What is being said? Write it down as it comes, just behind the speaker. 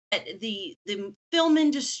the film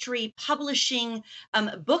industry, publishing,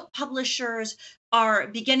 book publishers are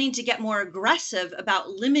beginning to get more aggressive about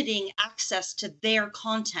limiting access to their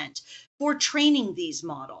content for training these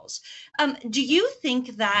models. Do you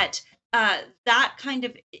think that that kind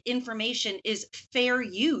of information is fair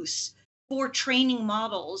use for training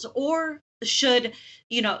models, or should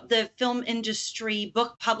the film industry,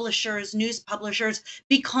 book publishers, news publishers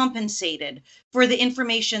be compensated for the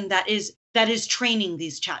information that is training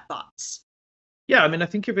these chatbots? Yeah, I mean, I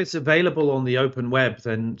think if it's available on the open web,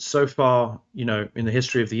 then so far, in the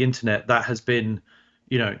history of the internet, that has been,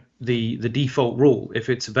 the default rule. If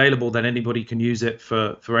it's available, then anybody can use it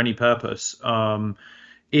for any purpose.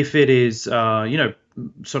 If it is,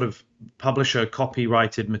 sort of publisher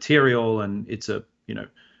copyrighted material, and it's a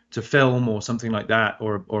film or something like that,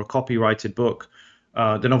 or a copyrighted book,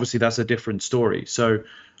 then obviously that's a different story. So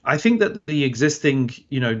I think that the existing,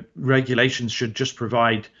 regulations should just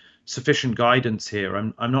provide sufficient guidance here.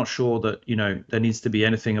 I'm not sure that, there needs to be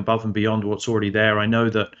anything above and beyond what's already there. I know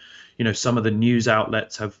that, some of the news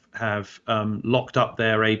outlets have locked up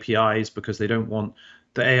their APIs because they don't want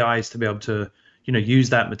the AIs to be able to, use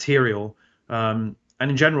that material. And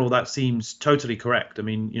in general, that seems totally correct. I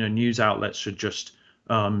mean, news outlets should just,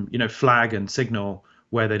 flag and signal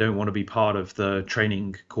where they don't want to be part of the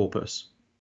training corpus.